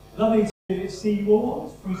Lovely to see you all on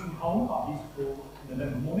this freezing cold but beautiful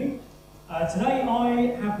November morning. Today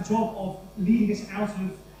I have the job of leading us out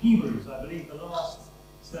of Hebrews. I believe the last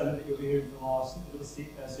sermon that you'll be hearing from our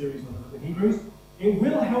series on the Hebrews. It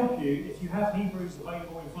will help you if you have Hebrews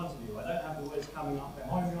available in front of you. I don't have the words coming up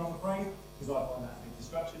behind me, I'm afraid, because I find that a big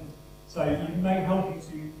distraction. So it may help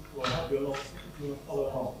you help you a lot if you want to follow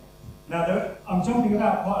along. Now, I'm jumping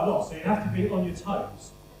about quite a lot, so you have to be on your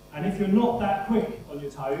toes. And if you're not that quick on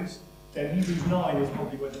your toes, then Hebrews 9 is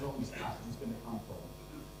probably where the longest passage is going to come from.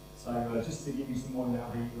 So just to give you some more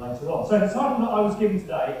analogy later on. So the title that I was given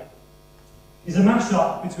today is a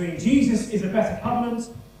mashup between Jesus is a better covenant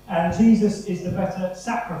and Jesus is the better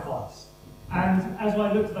sacrifice. And as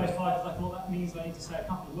I looked at those titles, I thought that means I need to say a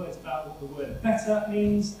couple of words about what the word better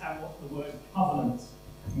means and what the word covenant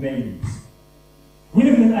means. We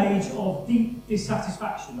live in an age of deep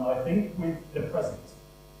dissatisfaction, I think, with the present.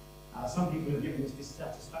 Some people have given this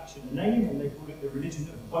dissatisfaction a name, and they call it the religion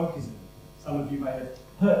of wokeism. Some of you may have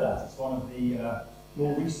heard that. It's one of the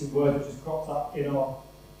more recent words which has cropped up in our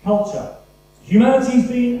culture. Humanity's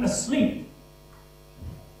been asleep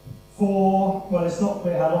for, well, it's not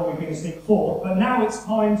clear how long we've been asleep for, but now it's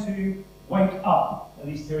time to wake up, at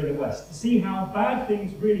least here in the West, to see how bad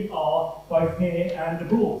things really are, both here and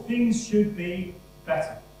abroad. Things should be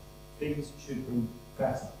better. Things should be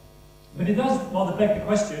better. But it does rather beg the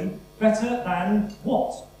question, better than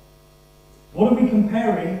what? What are we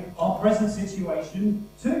comparing our present situation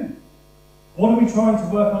to? What are we trying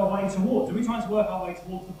to work our way towards? Are we trying to work our way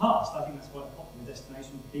towards the past? I think that's quite a popular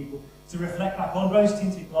destination for people to reflect back on.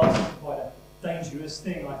 Rose-tinted glasses is quite a dangerous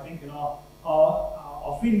thing, I think, and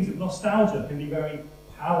our feelings of nostalgia can be very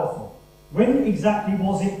powerful. When exactly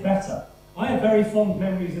was it better? I have very fond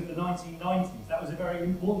memories of the 1990s. That was a very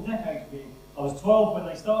important decade for me. I was 12 when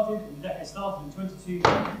they started, and the decade started in 22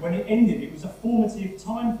 when it ended. It was a formative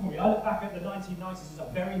time for me. I look back at the 1990s as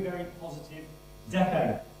a very, very positive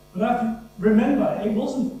decade. But I have to remember, it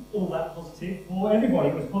wasn't all that positive for everybody.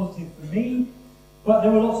 It was positive for me, but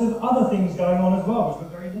there were lots of other things going on as well, which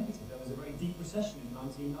were very negative. There was a very deep recession in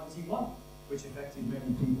 1991, which affected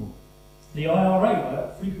many people. The IRA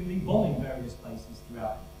were frequently bombing various places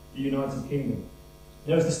throughout the United Kingdom.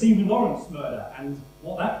 There was the Stephen Lawrence murder and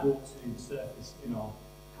what that brought to the surface in our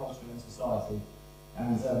culture and society.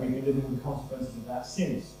 And we've been living with the consequences of that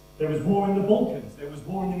since. There was war in the Balkans. There was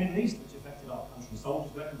war in the Middle East, which affected our country.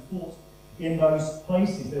 Soldiers went and fought in those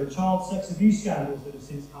places. There were child sex abuse scandals that have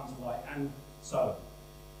since come to light, and so on.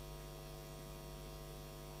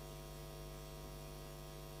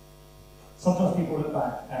 Sometimes people look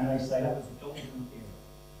back and they say that was a golden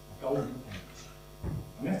era, a golden age.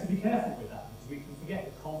 And we have to be careful with that, because we can forget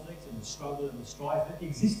the conflict and the struggle and the strife that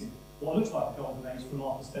existed, what looks like a golden age from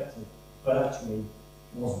our perspective, but actually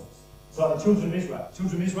wasn't. So the children of Israel.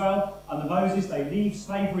 Children of Israel under Moses, they leave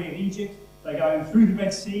slavery in Egypt, they go through the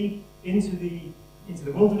Red Sea into the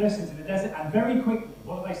wilderness, into the desert, and very quickly,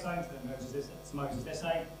 what are they saying to them, Moses? They're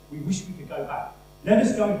saying, we wish we could go back. Let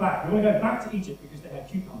us go back. We want to go back to Egypt because they had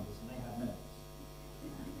cucumbers and they had melons.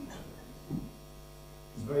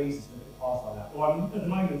 It's very easy to look at the past like that. Well, I'm at the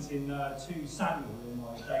moment in 2 Samuel in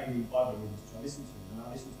my daily Bible readings, which I listen to, and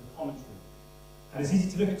I listen to the commentary. And it's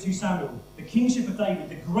easy to look at 2 Samuel. The kingship of David,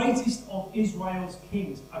 the greatest of Israel's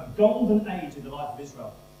kings, a golden age in the life of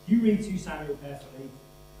Israel. You read 2 Samuel carefully,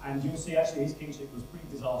 and you'll see actually his kingship was pretty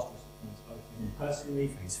disastrous, both for him personally,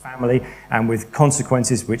 for his family, and with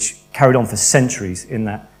consequences which carried on for centuries in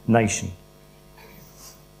that nation.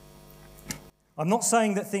 I'm not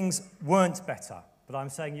saying that things weren't better, but I'm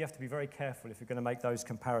saying you have to be very careful if you're going to make those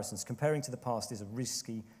comparisons. Comparing to the past is a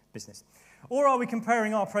risky business. Or are we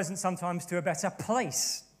comparing our present sometimes to a better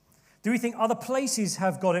place? Do we think other places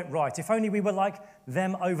have got it right? If only we were like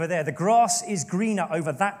them over there. The grass is greener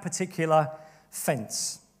over that particular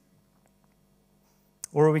fence.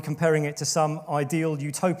 Or are we comparing it to some ideal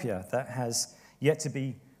utopia that has yet to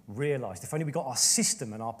be realised? If only we got our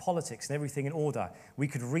system and our politics and everything in order, we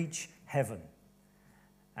could reach heaven.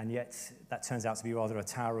 And yet that turns out to be rather a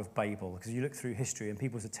Tower of Babel, because you look through history and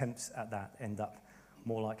people's attempts at that end up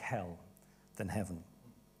more like hell than heaven.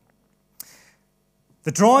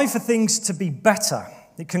 The drive for things to be better,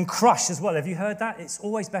 it can crush as well. Have you heard that? It's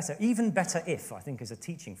always better. Even better if, I think, is a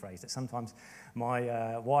teaching phrase that sometimes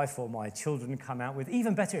my wife or my children come out with.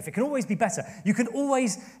 Even better if. It can always be better. You can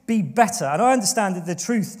always be better. And I understand the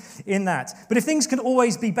truth in that. But if things can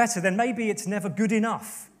always be better, then maybe it's never good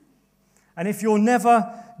enough. And if you're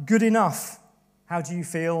never good enough, how do you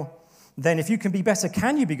feel then? If you can be better,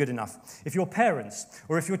 can you be good enough? If your parents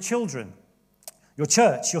or if your children, your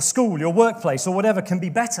church, your school, your workplace, or whatever can be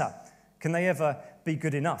better, can they ever be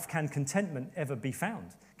good enough? Can contentment ever be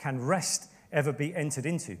found? can rest ever be entered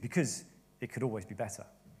into? Because it could always be better.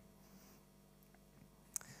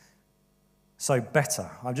 So better.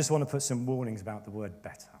 I just want to put some warnings about the word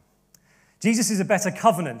better. Jesus is a better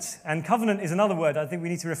covenant, and covenant is another word I think we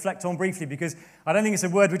need to reflect on briefly because I don't think it's a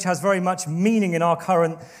word which has very much meaning in our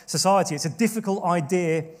current society. It's a difficult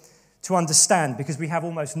idea to understand because we have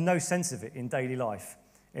almost no sense of it in daily life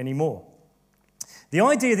anymore. The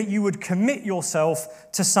idea that you would commit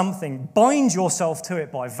yourself to something, bind yourself to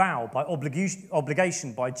it by vow, by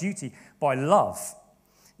obligation, by duty, by love,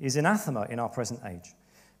 is anathema in our present age.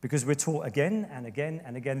 Because we're taught again and again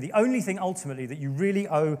and again, the only thing ultimately that you really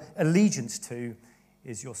owe allegiance to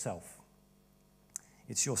is yourself.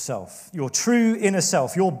 It's yourself, your true inner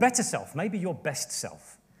self, your better self, maybe your best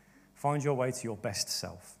self. Find your way to your best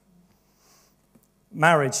self.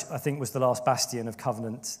 Marriage, I think, was the last bastion of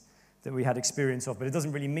covenant that we had experience of, but it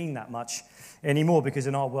doesn't really mean that much anymore because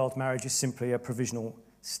in our world, marriage is simply a provisional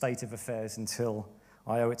state of affairs until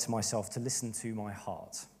I owe it to myself to listen to my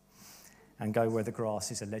heart and go where the grass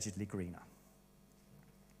is allegedly greener.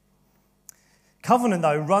 Covenant,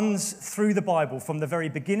 though, runs through the Bible from the very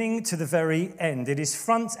beginning to the very end. It is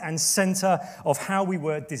front and center of how we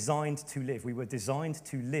were designed to live. We were designed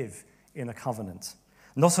to live in a covenant.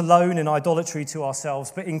 Not alone in idolatry to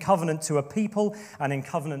ourselves, but in covenant to a people and in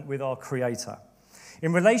covenant with our Creator.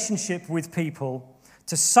 In relationship with people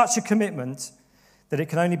to such a commitment that it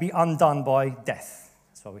can only be undone by death.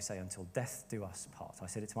 That's why we say, until death do us part. I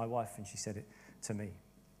said it to my wife and she said it to me.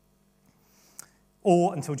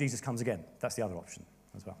 Or until Jesus comes again. That's the other option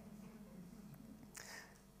as well.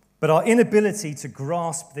 But our inability to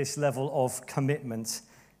grasp this level of commitment,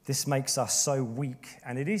 this makes us so weak,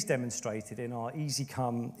 and it is demonstrated in our easy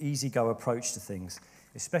come, easy go approach to things,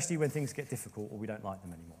 especially when things get difficult or we don't like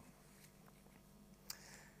them anymore.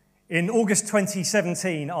 In August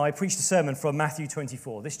 2017, I preached a sermon from Matthew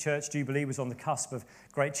 24. This church, Jubilee, was on the cusp of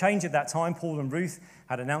great change at that time. Paul and Ruth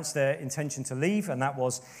had announced their intention to leave, and that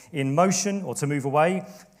was in motion, or to move away.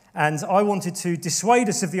 And I wanted to dissuade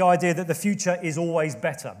us of the idea that the future is always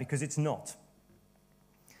better, because it's not.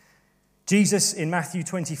 Jesus, in Matthew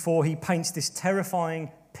 24, he paints this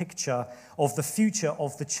terrifying picture of the future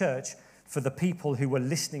of the church for the people who were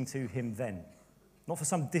listening to him then. Not for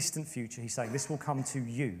some distant future. He's saying, this will come to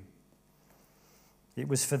you. It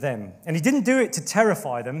was for them. And he didn't do it to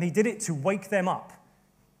terrify them. He did it to wake them up.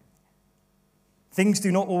 Things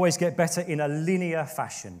do not always get better in a linear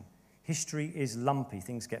fashion. History is lumpy.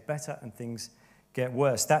 Things get better and things get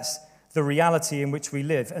worse. That's the reality in which we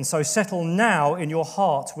live. And so settle now in your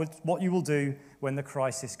heart with what you will do when the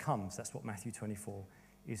crisis comes. That's what Matthew 24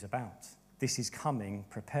 is about. This is coming.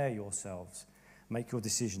 Prepare yourselves. Make your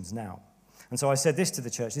decisions now. And so I said this to the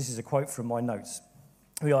church. This is a quote from my notes.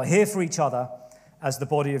 We are here for each other as the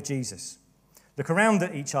body of Jesus. Look around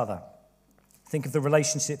at each other. Think of the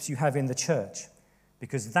relationships you have in the church,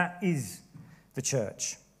 because that is the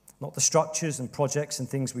church, not the structures and projects and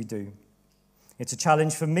things we do. It's a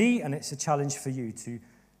challenge for me and it's a challenge for you to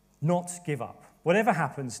not give up. Whatever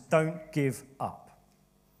happens, don't give up.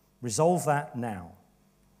 Resolve that now.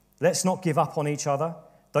 Let's not give up on each other.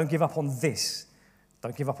 Don't give up on this.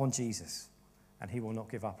 Don't give up on Jesus, and he will not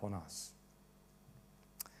give up on us.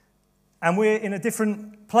 And we're in a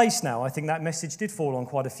different place now. I think that message did fall on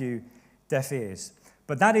quite a few deaf ears.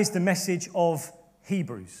 But that is the message of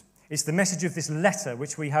Hebrews. It's the message of this letter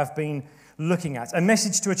which we have been looking at. A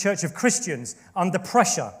message to a church of Christians under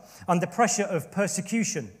pressure of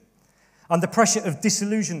persecution, under pressure of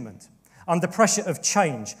disillusionment, under pressure of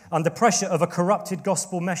change, under pressure of a corrupted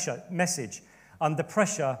gospel message, under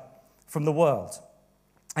pressure from the world.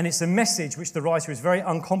 And it's a message which the writer is very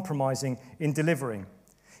uncompromising in delivering.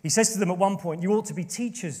 He says to them at one point, you ought to be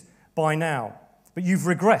teachers by now, but you've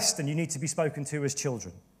regressed and you need to be spoken to as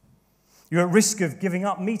children. You're at risk of giving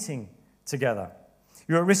up meeting together.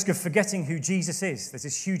 You're at risk of forgetting who Jesus is. There's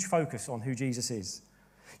this huge focus on who Jesus is.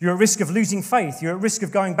 You're at risk of losing faith. You're at risk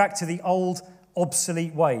of going back to the old,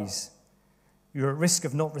 obsolete ways. You're at risk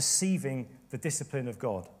of not receiving the discipline of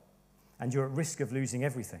God. And you're at risk of losing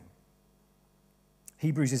everything.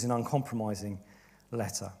 Hebrews is an uncompromising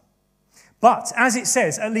letter. But, as it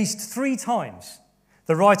says at least 3 times,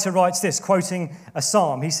 the writer writes this, quoting a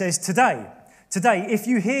psalm. He says, Today, if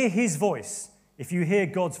you hear his voice, if you hear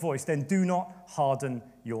God's voice, then do not harden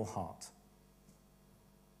your heart.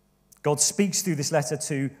 God speaks through this letter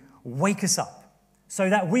to wake us up so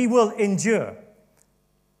that we will endure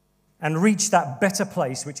and reach that better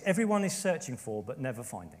place which everyone is searching for but never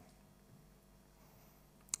finding.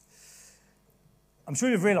 I'm sure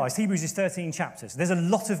you've realised Hebrews is 13 chapters. There's a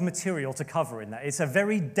lot of material to cover in that. It's a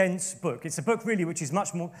very dense book. It's a book really which is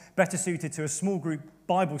much more better suited to a small group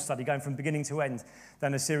Bible study going from beginning to end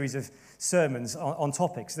than a series of sermons on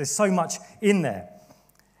topics. There's so much in there.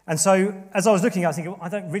 And so as I was looking, I was thinking, I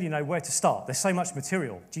don't really know where to start. There's so much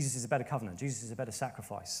material. Jesus is a better covenant. Jesus is a better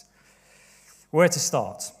sacrifice. Where to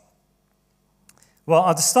start? Well,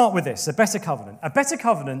 I'll just start with this, a better covenant. A better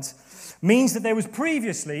covenant means that there was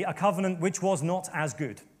previously a covenant which was not as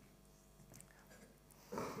good.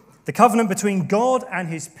 The covenant between God and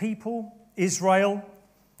his people, Israel,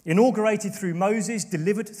 inaugurated through Moses,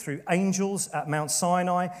 delivered through angels at Mount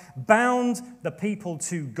Sinai, bound the people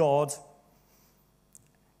to God,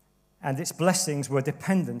 and its blessings were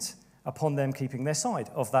dependent upon them keeping their side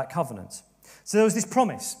of that covenant. So there was this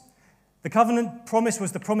promise. The covenant promise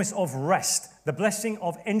was the promise of rest, the blessing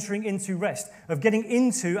of entering into rest, of getting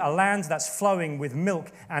into a land that's flowing with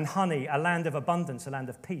milk and honey, a land of abundance, a land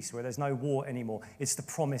of peace where there's no war anymore. It's the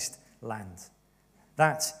promised land.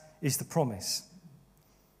 That is the promise.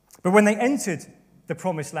 But when they entered the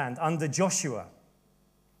promised land under Joshua,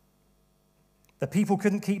 the people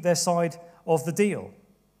couldn't keep their side of the deal.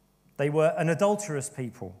 They were an adulterous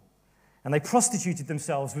people. And they prostituted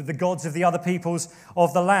themselves with the gods of the other peoples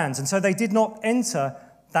of the lands. And so they did not enter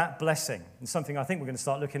that blessing. And something I think we're going to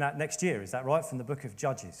start looking at next year. Is that right? From the book of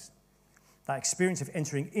Judges. That experience of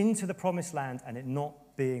entering into the promised land and it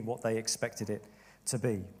not being what they expected it to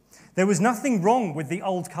be. There was nothing wrong with the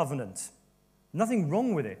old covenant. Nothing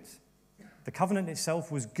wrong with it. The covenant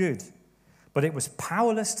itself was good. But it was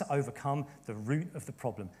powerless to overcome the root of the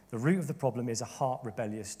problem. The root of the problem is a heart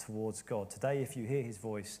rebellious towards God. Today, if you hear his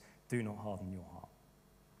voice, do not harden your heart.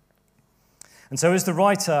 And so as the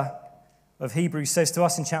writer of Hebrews says to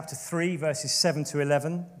us in chapter 3, verses 7 to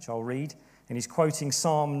 11, which I'll read, and he's quoting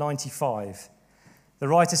Psalm 95, the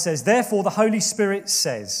writer says, "Therefore the Holy Spirit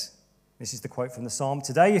says," this is the quote from the psalm,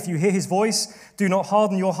 "Today if you hear his voice, do not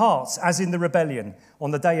harden your hearts as in the rebellion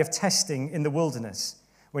on the day of testing in the wilderness,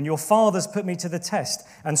 when your fathers put me to the test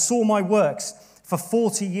and saw my works for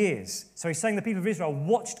 40 years. So he's saying the people of Israel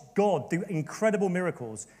watched God do incredible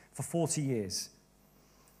miracles for 40 years.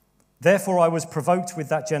 "Therefore I was provoked with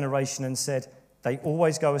that generation and said, they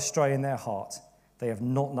always go astray in their heart. They have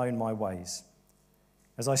not known my ways.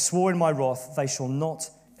 As I swore in my wrath, they shall not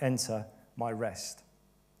enter my rest."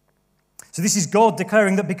 So this is God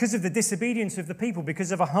declaring that because of the disobedience of the people,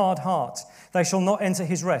 because of a hard heart, they shall not enter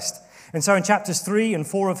his rest. And so in chapters 3 and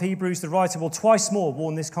 4 of Hebrews, the writer will twice more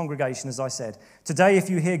warn this congregation, as I said, "Today if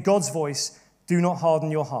you hear God's voice, do not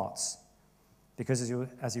harden your hearts. Because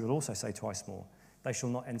as he will also say twice more, they shall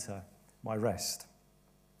not enter my rest."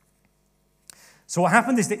 So what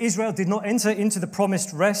happened is that Israel did not enter into the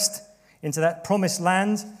promised rest, into that promised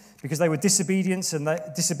land, because they were disobedient,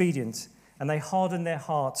 and they hardened their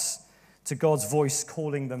hearts to God's voice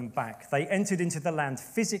calling them back. They entered into the land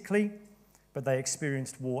physically, but they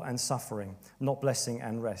experienced war and suffering, not blessing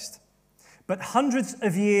and rest. But hundreds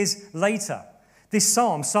of years later, this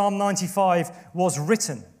psalm, Psalm 95, was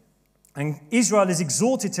written. And Israel is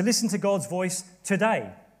exhorted to listen to God's voice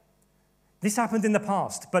today. This happened in the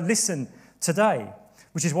past, but listen today.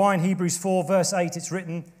 Which is why in Hebrews 4, verse 8, it's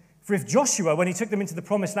written, "For if Joshua, when he took them into the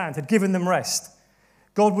promised land, had given them rest,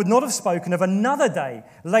 God would not have spoken of another day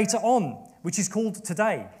later on, which is called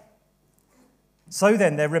today. So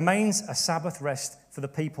then there remains a Sabbath rest for the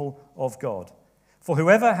people of God. For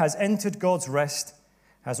whoever has entered God's rest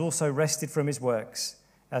has also rested from his works,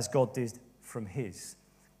 as God did from his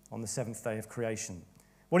on the seventh day of creation."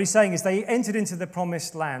 What he's saying is they entered into the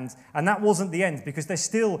promised land, and that wasn't the end, because there's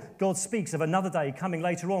still, God speaks of another day coming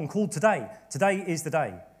later on called today. Today is the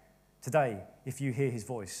day. Today, if you hear his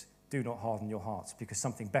voice, do not harden your hearts, because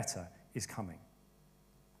something better is coming.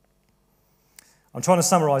 I'm trying to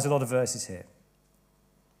summarize a lot of verses here.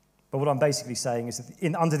 But what I'm basically saying is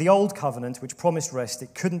that under the old covenant, which promised rest,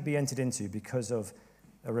 it couldn't be entered into because of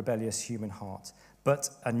a rebellious human heart.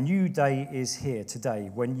 But a new day is here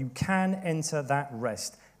today when you can enter that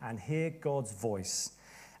rest and hear God's voice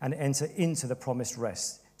and enter into the promised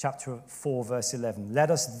rest. Chapter 4, verse 11.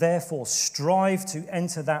 "Let us therefore strive to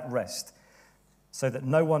enter that rest, so that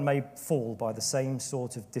no one may fall by the same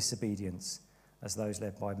sort of disobedience as those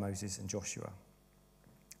led by Moses and Joshua."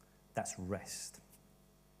 That's rest.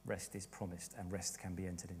 Rest is promised, and rest can be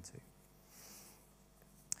entered into.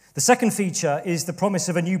 The second feature is the promise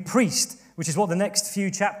of a new priest, which is what the next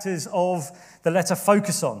few chapters of the letter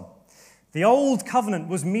focus on. The old covenant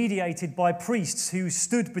was mediated by priests who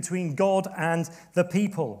stood between God and the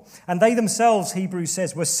people. And they themselves, Hebrews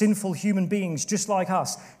says, were sinful human beings just like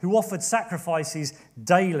us, who offered sacrifices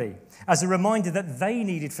daily as a reminder that they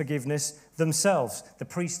needed forgiveness themselves. The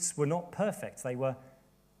priests were not perfect. They were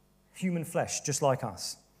human flesh, just like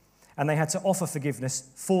us. And they had to offer forgiveness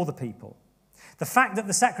for the people. The fact that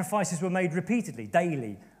the sacrifices were made repeatedly,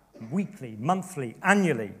 daily, weekly, monthly,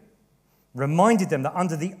 annually, reminded them that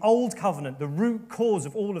under the old covenant, the root cause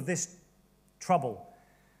of all of this trouble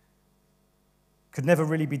could never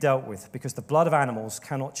really be dealt with because the blood of animals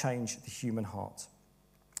cannot change the human heart.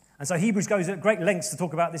 And so Hebrews goes at great lengths to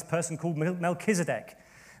talk about this person called Melchizedek.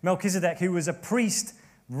 Melchizedek, who was a priest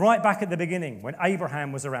right back at the beginning when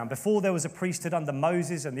Abraham was around. Before there was a priesthood under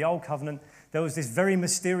Moses and the Old Covenant, there was this very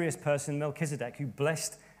mysterious person, Melchizedek, who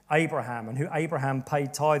blessed Abraham and who Abraham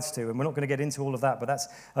paid tithes to. And we're not going to get into all of that, but that's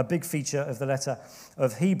a big feature of the letter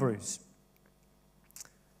of Hebrews.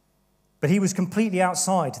 But he was completely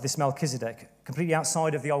outside this Melchizedek, completely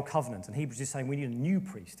outside of the Old Covenant. And Hebrews is saying we need a new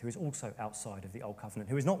priest who is also outside of the Old Covenant,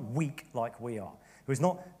 who is not weak like we are, who is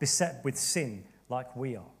not beset with sin like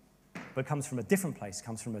we are, but comes from a different place,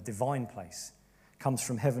 comes from a divine place, comes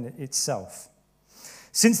from heaven itself.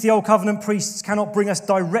 Since the Old Covenant priests cannot bring us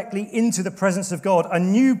directly into the presence of God, a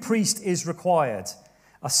new priest is required,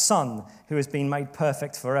 a son who has been made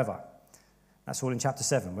perfect forever. That's all in chapter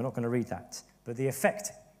 7. We're not going to read that. But the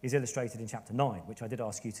effect is illustrated in chapter 9, which I did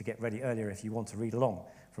ask you to get ready earlier if you want to read along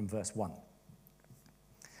from verse 1.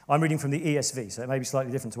 I'm reading from the ESV, so it may be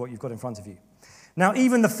slightly different to what you've got in front of you. Now,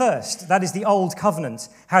 even the first, that is the Old Covenant,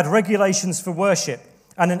 had regulations for worship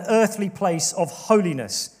and an earthly place of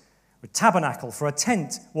holiness. A tabernacle for a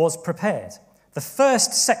tent was prepared. The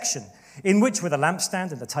first section, in which were the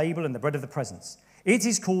lampstand and the table and the bread of the presence. It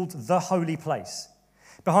is called the holy place.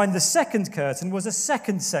 Behind the second curtain was a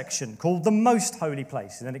second section called the most holy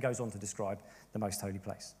place. And then it goes on to describe the most holy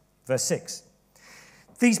place. Verse 6.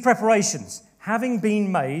 These preparations, having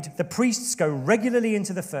been made, the priests go regularly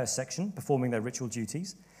into the first section, performing their ritual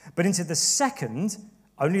duties. But into the second,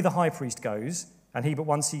 only the high priest goes, and he but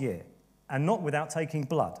once a year, and not without taking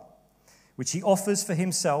blood, which he offers for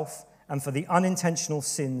himself and for the unintentional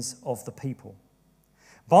sins of the people.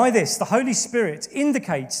 By this, the Holy Spirit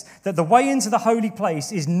indicates that the way into the holy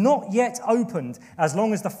place is not yet opened as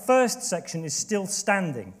long as the first section is still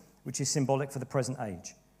standing, which is symbolic for the present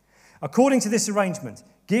age. According to this arrangement,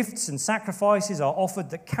 gifts and sacrifices are offered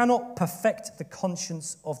that cannot perfect the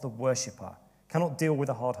conscience of the worshipper, cannot deal with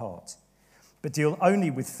a hard heart, but deal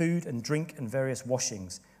only with food and drink and various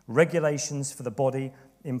washings, regulations for the body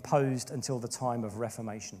imposed until the time of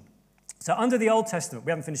Reformation. So under the Old Testament,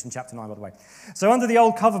 we haven't finished in chapter 9, by the way. So under the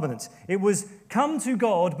Old Covenant, it was come to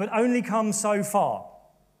God, but only come so far.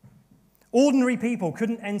 Ordinary people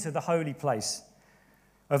couldn't enter the holy place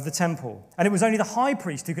of the temple. And it was only the high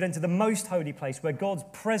priest who could enter the most holy place where God's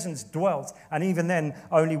presence dwelt. And even then,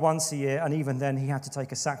 only once a year. And even then, he had to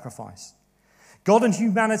take a sacrifice. God and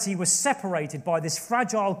humanity were separated by this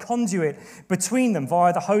fragile conduit between them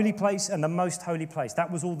via the holy place and the most holy place.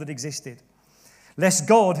 That was all that existed. Lest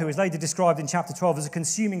God, who is later described in chapter 12 as a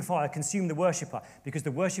consuming fire, consume the worshipper, because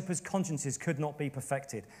the worshipper's consciences could not be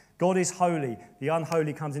perfected. God is holy. The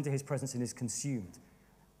unholy comes into his presence and is consumed.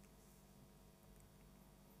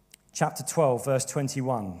 Chapter 12, verse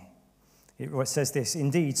 21. It says this,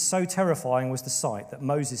 indeed, so terrifying was the sight that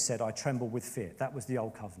Moses said, I tremble with fear. That was the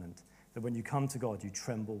Old Covenant. That when you come to God, you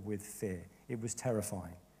tremble with fear. It was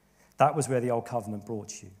terrifying. That was where the Old Covenant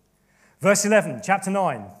brought you. Verse 11, chapter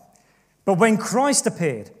 9. But when Christ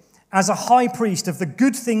appeared as a high priest of the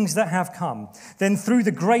good things that have come, then through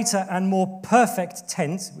the greater and more perfect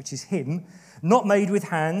tent, which is him, not made with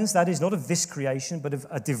hands, that is not of this creation, but of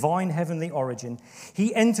a divine heavenly origin,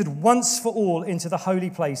 he entered once for all into the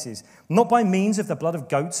holy places, not by means of the blood of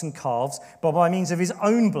goats and calves, but by means of his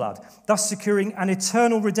own blood, thus securing an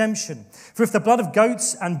eternal redemption. For if the blood of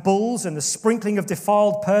goats and bulls and the sprinkling of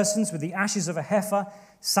defiled persons with the ashes of a heifer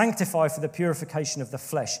sanctify for the purification of the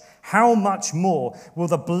flesh, how much more will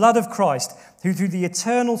the blood of Christ, who through the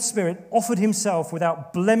eternal Spirit offered himself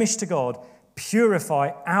without blemish to God,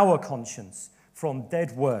 purify our conscience from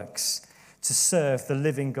dead works to serve the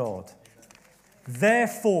living God.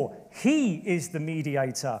 Therefore, he is the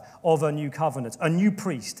mediator of a new covenant, a new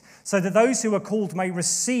priest, so that those who are called may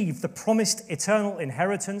receive the promised eternal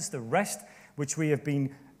inheritance, the rest which we have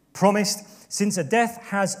been promised, since a death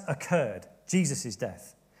has occurred, Jesus'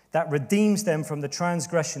 death, that redeems them from the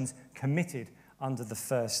transgressions committed under the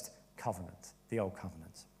first covenant, the Old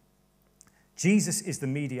Covenant. Jesus is the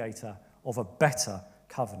mediator of a better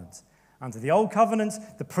covenant. Under the Old Covenant,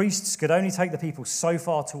 the priests could only take the people so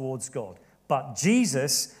far towards God. But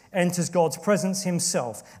Jesus enters God's presence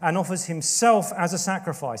himself and offers himself as a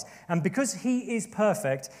sacrifice. And because he is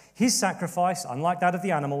perfect, his sacrifice, unlike that of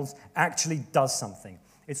the animals, actually does something.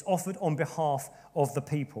 It's offered on behalf of the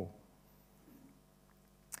people.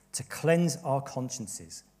 to cleanse our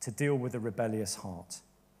consciences, to deal with a rebellious heart.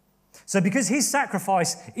 So because his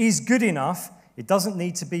sacrifice is good enough, it doesn't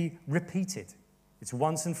need to be repeated. It's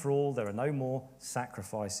once and for all. There are no more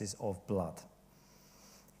sacrifices of blood.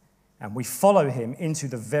 And we follow him into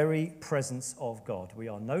the very presence of God. We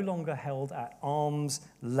are no longer held at arm's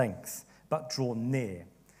length, but drawn near.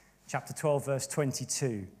 Chapter 12, verse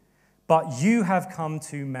 22. But you have come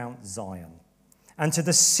to Mount Zion, and to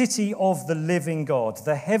the city of the living God,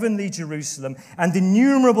 the heavenly Jerusalem, and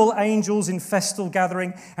innumerable angels in festal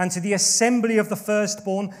gathering, and to the assembly of the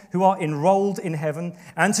firstborn who are enrolled in heaven,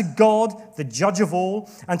 and to God, the judge of all,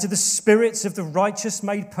 and to the spirits of the righteous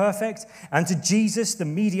made perfect, and to Jesus, the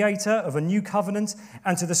mediator of a new covenant,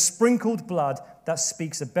 and to the sprinkled blood that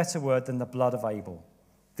speaks a better word than the blood of Abel.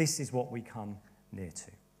 This is what we come near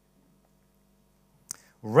to.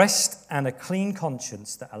 Rest and a clean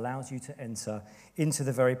conscience that allows you to enter into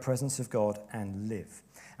the very presence of God and live.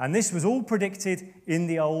 And this was all predicted in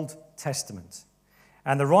the Old Testament.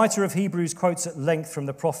 And the writer of Hebrews quotes at length from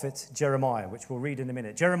the prophet Jeremiah, which we'll read in a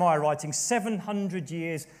minute. Jeremiah writing 700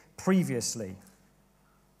 years previously.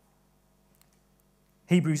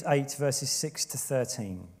 Hebrews 8, verses 6 to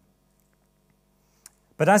 13.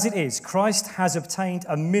 But as it is, Christ has obtained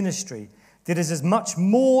a ministry that is as much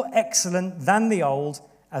more excellent than the old,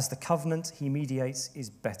 as the covenant he mediates is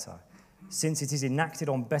better, since it is enacted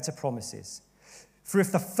on better promises. For if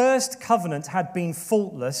the first covenant had been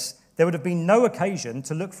faultless, there would have been no occasion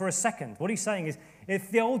to look for a second. What he's saying is,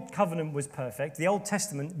 if the old covenant was perfect, the Old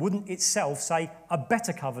Testament wouldn't itself say a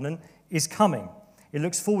better covenant is coming. It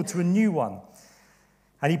looks forward to a new one.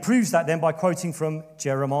 And he proves that then by quoting from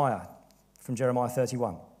Jeremiah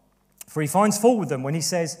 31. For he finds fault with them when he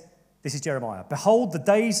says, this is Jeremiah. Behold, the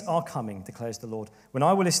days are coming, declares the Lord, when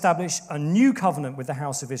I will establish a new covenant with the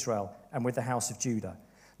house of Israel and with the house of Judah.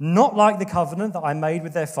 Not like the covenant that I made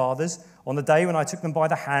with their fathers on the day when I took them by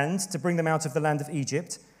the hand to bring them out of the land of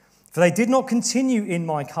Egypt. For they did not continue in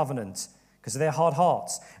my covenant because of their hard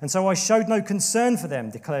hearts. And so I showed no concern for them,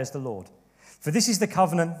 declares the Lord. For this is the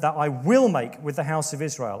covenant that I will make with the house of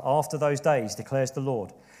Israel after those days, declares the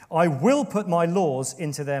Lord. I will put my laws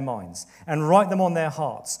into their minds and write them on their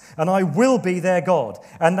hearts, and I will be their God,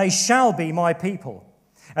 and they shall be my people.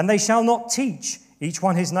 And they shall not teach each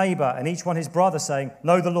one his neighbor and each one his brother, saying,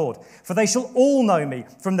 know the Lord. For they shall all know me,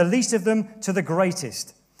 from the least of them to the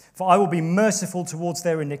greatest. For I will be merciful towards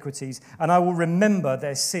their iniquities, and I will remember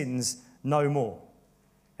their sins no more.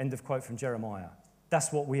 End of quote from Jeremiah.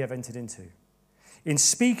 That's what we have entered into. In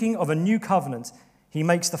speaking of a new covenant, he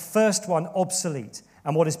makes the first one obsolete,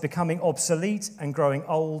 and what is becoming obsolete and growing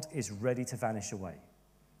old is ready to vanish away,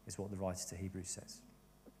 is what the writer to Hebrews says.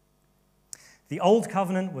 The old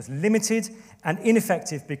covenant was limited and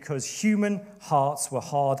ineffective because human hearts were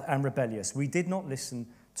hard and rebellious. We did not listen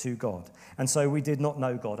to God, and so we did not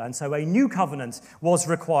know God. And so a new covenant was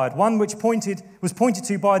required, one which was pointed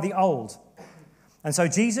to by the old. And so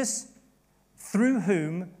Jesus, through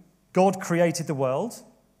whom God created the world,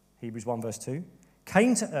 Hebrews 1 verse 2,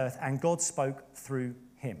 came to earth, and God spoke through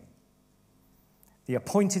him. The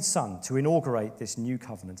appointed Son to inaugurate this new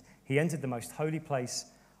covenant. He entered the most holy place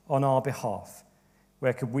on our behalf,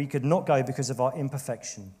 where we could not go because of our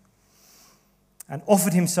imperfection, and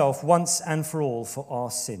offered himself once and for all for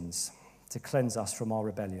our sins to cleanse us from our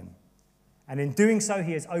rebellion. And in doing so,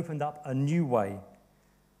 he has opened up a new way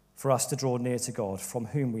for us to draw near to God, from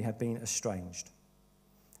whom we have been estranged.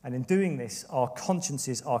 And in doing this, our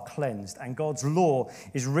consciences are cleansed, and God's law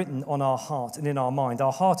is written on our heart and in our mind.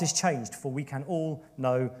 Our heart is changed, for we can all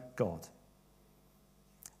know God.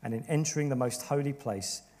 And in entering the most holy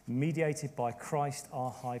place, mediated by Christ our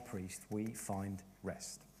high priest, we find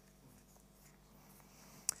rest.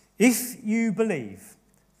 If you believe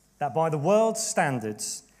that by the world's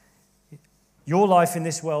standards, your life in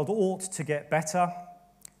this world ought to get better,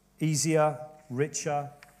 easier, richer,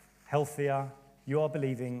 healthier, you are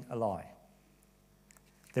believing a lie.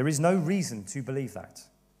 There is no reason to believe that.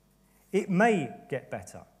 It may get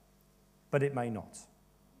better, but it may not.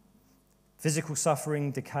 Physical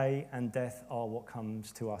suffering, decay, and death are what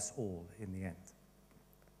comes to us all in the end.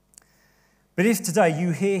 But if today you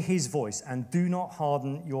hear his voice and do not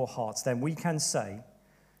harden your hearts, then we can say,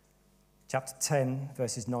 chapter 10,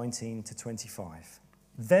 verses 19 to 25,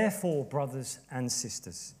 therefore, brothers and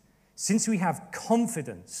sisters, since we have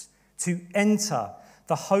confidence to enter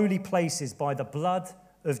the holy places by the blood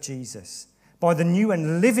of Jesus, by the new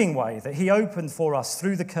and living way that he opened for us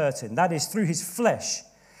through the curtain, that is, through his flesh.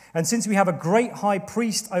 And since we have a great high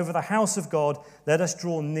priest over the house of God, let us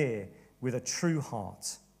draw near with a true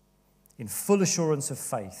heart, in full assurance of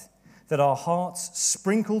faith, that our hearts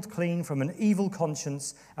sprinkled clean from an evil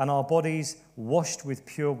conscience and our bodies washed with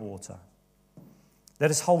pure water.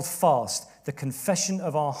 Let us hold fast the confession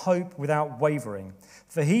of our hope without wavering,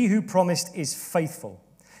 for he who promised is faithful.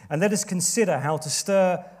 And let us consider how to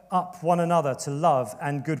stir up one another to love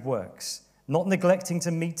and good works, not neglecting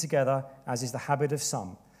to meet together, as is the habit of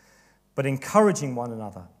some, but encouraging one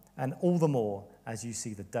another, and all the more as you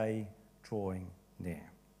see the day drawing near.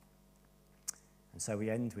 And so we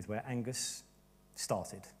end with where Angus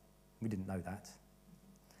started. We didn't know that.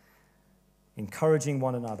 Encouraging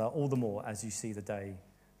one another, all the more as you see the day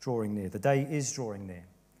drawing near. The day is drawing near.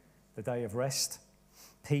 The day of rest,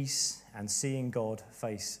 peace, and seeing God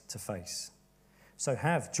face to face. So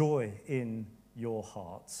have joy in your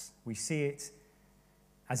hearts. We see it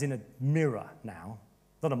as in a mirror now,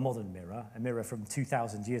 not a modern mirror, a mirror from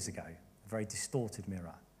 2,000 years ago, a very distorted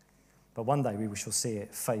mirror. But one day we shall see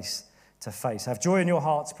it face to face. Have joy in your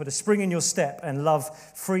hearts, put a spring in your step, and love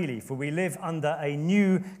freely, for we live under a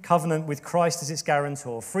new covenant with Christ as its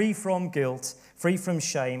guarantor, free from guilt, free from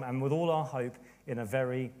shame, and with all our hope in a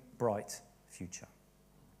very bright future.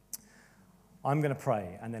 I'm going to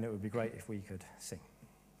pray, and then it would be great if we could sing.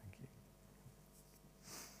 Thank you.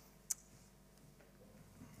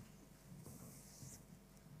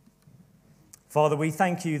 Father, we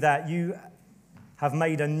thank you that you have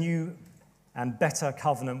made a new and better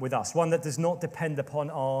covenant with us, one that does not depend upon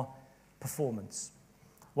our performance,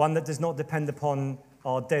 one that does not depend upon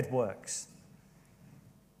our dead works,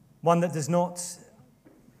 one that does not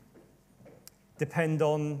depend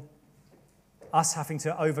on us having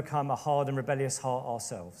to overcome a hard and rebellious heart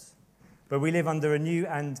ourselves. But we live under a new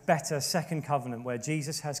and better second covenant where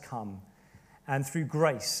Jesus has come and through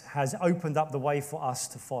grace has opened up the way for us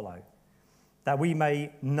to follow, that we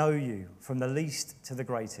may know you from the least to the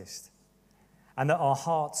greatest, and that our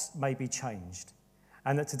hearts may be changed,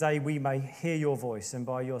 and that today we may hear your voice, and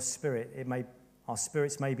by your Spirit, our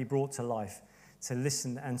spirits may be brought to life to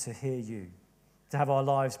listen and to hear you, to have our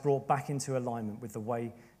lives brought back into alignment with the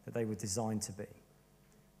way that they were designed to be.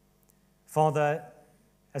 Father,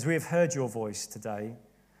 as we have heard your voice today,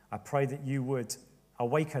 I pray that you would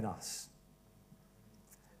awaken us,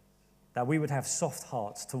 that we would have soft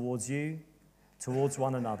hearts towards you, towards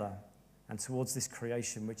one another, and towards this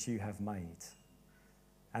creation which you have made.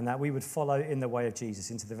 And that we would follow in the way of Jesus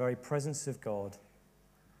into the very presence of God,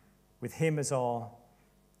 with him as our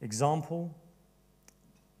example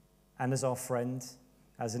and as our friend,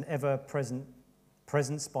 as an ever-present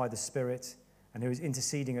presence by the Spirit, and who is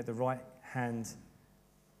interceding at the right hand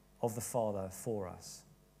of the Father for us.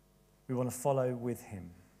 We want to follow with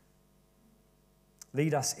him.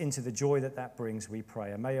 Lead us into the joy that brings, we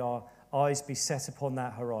pray, and may our eyes be set upon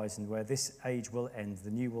that horizon where this age will end,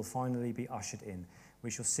 the new will finally be ushered in. We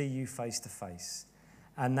shall see you face to face.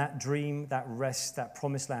 And that dream, that rest, that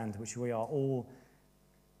promised land, which we are all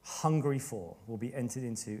hungry for, will be entered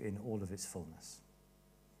into in all of its fullness.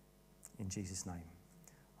 In Jesus' name,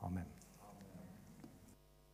 amen.